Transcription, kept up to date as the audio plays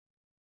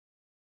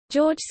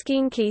George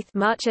Skene Keith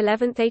 (March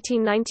 11,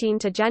 1819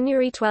 to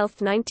January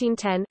 12,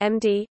 1910),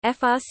 MD,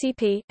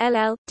 FRCP,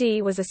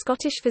 LL.D. was a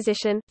Scottish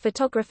physician,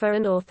 photographer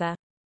and author.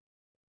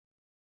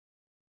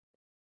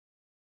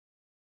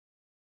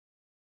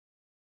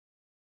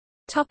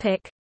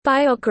 Topic: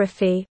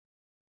 Biography.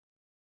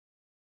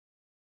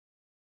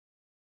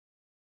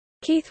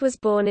 Keith was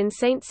born in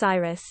St.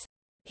 Cyrus.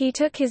 He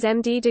took his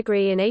MD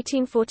degree in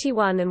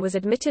 1841 and was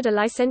admitted a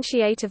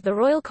licentiate of the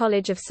Royal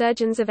College of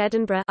Surgeons of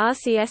Edinburgh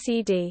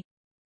 (RCSED).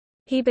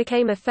 He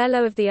became a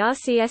Fellow of the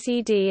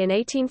RCSED in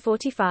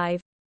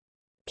 1845.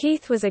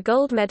 Keith was a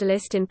gold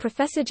medalist in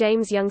Professor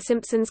James Young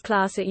Simpson's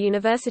class at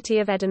University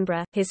of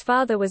Edinburgh. His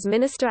father was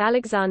Minister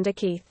Alexander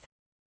Keith.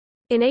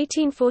 In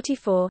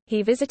 1844,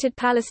 he visited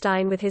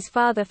Palestine with his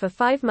father for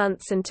 5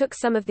 months and took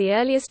some of the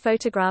earliest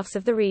photographs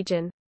of the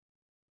region.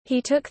 He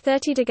took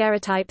 30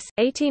 daguerreotypes,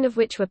 18 of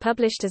which were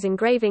published as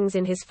engravings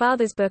in his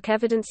father's book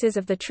Evidences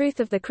of the Truth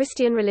of the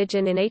Christian Religion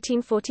in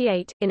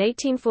 1848. In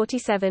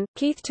 1847,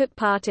 Keith took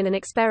part in an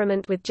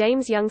experiment with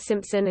James Young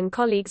Simpson and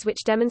colleagues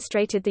which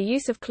demonstrated the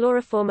use of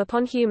chloroform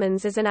upon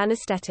humans as an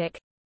anesthetic.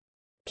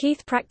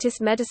 Keith practiced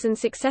medicine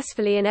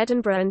successfully in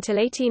Edinburgh until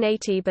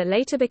 1880 but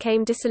later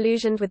became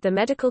disillusioned with the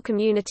medical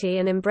community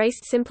and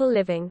embraced simple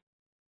living.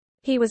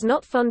 He was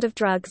not fond of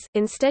drugs,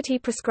 instead he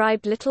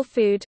prescribed little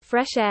food,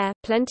 fresh air,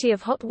 plenty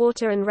of hot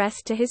water and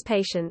rest to his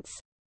patients.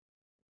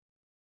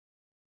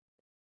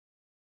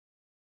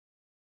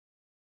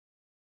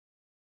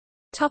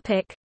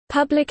 Topic: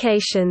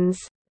 Publications.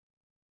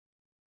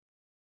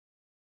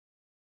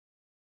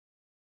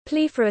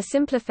 Plea for a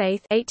Simpler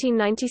Faith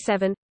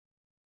 1897.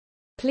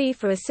 Plea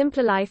for a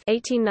Simpler Life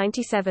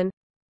 1897.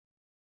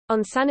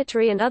 On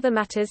Sanitary and Other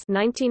Matters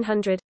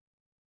 1900.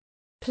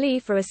 Plea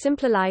for a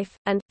Simpler Life,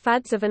 and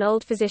Fads of an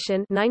Old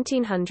Physician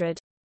 1900.